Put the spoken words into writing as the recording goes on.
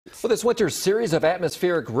Well, this winter's series of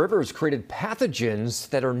atmospheric rivers created pathogens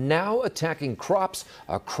that are now attacking crops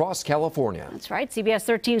across California. That's right. CBS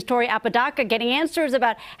 13's Tori Apodaca getting answers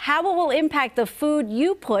about how it will impact the food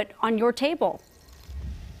you put on your table.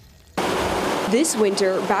 This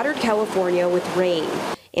winter battered California with rain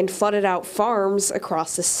and flooded out farms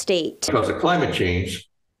across the state. Because of climate change,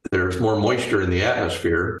 there's more moisture in the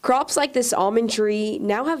atmosphere. Crops like this almond tree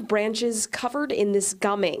now have branches covered in this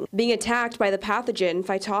gumming, being attacked by the pathogen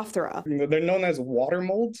Phytophthora. They're known as water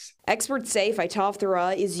molds. Experts say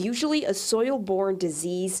Phytophthora is usually a soil-borne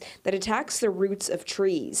disease that attacks the roots of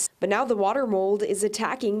trees. But now the water mold is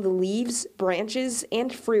attacking the leaves, branches,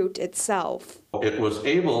 and fruit itself. It was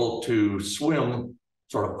able to swim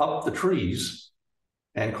sort of up the trees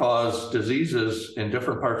and cause diseases in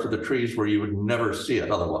different parts of the trees where you would never see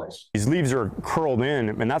it otherwise. These leaves are curled in,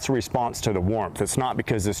 and that's a response to the warmth. It's not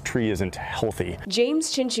because this tree isn't healthy.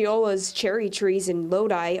 James Cinciola's cherry trees in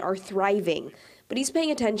Lodi are thriving, but he's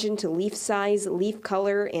paying attention to leaf size, leaf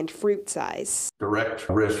color, and fruit size. Direct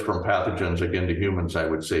risk from pathogens, again, to humans, I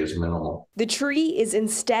would say, is minimal. The tree is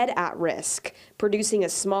instead at risk, producing a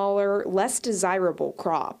smaller, less desirable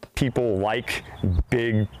crop. People like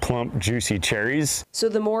big, plump, juicy cherries. So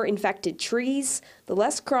the more infected trees, the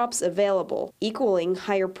less crops available, equaling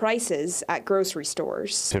higher prices at grocery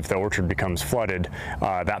stores. If the orchard becomes flooded,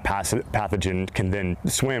 that pathogen can then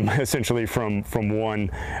swim essentially from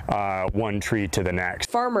one tree to the next.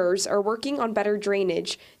 Farmers are working on better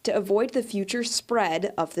drainage to avoid the future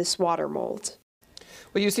spread of this water mold.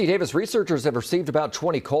 Well, UC Davis researchers have received about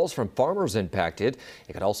 20 calls from farmers impacted.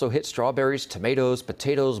 It could also hit strawberries, tomatoes,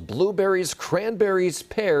 potatoes, blueberries, cranberries,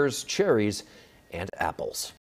 pears, cherries, and apples.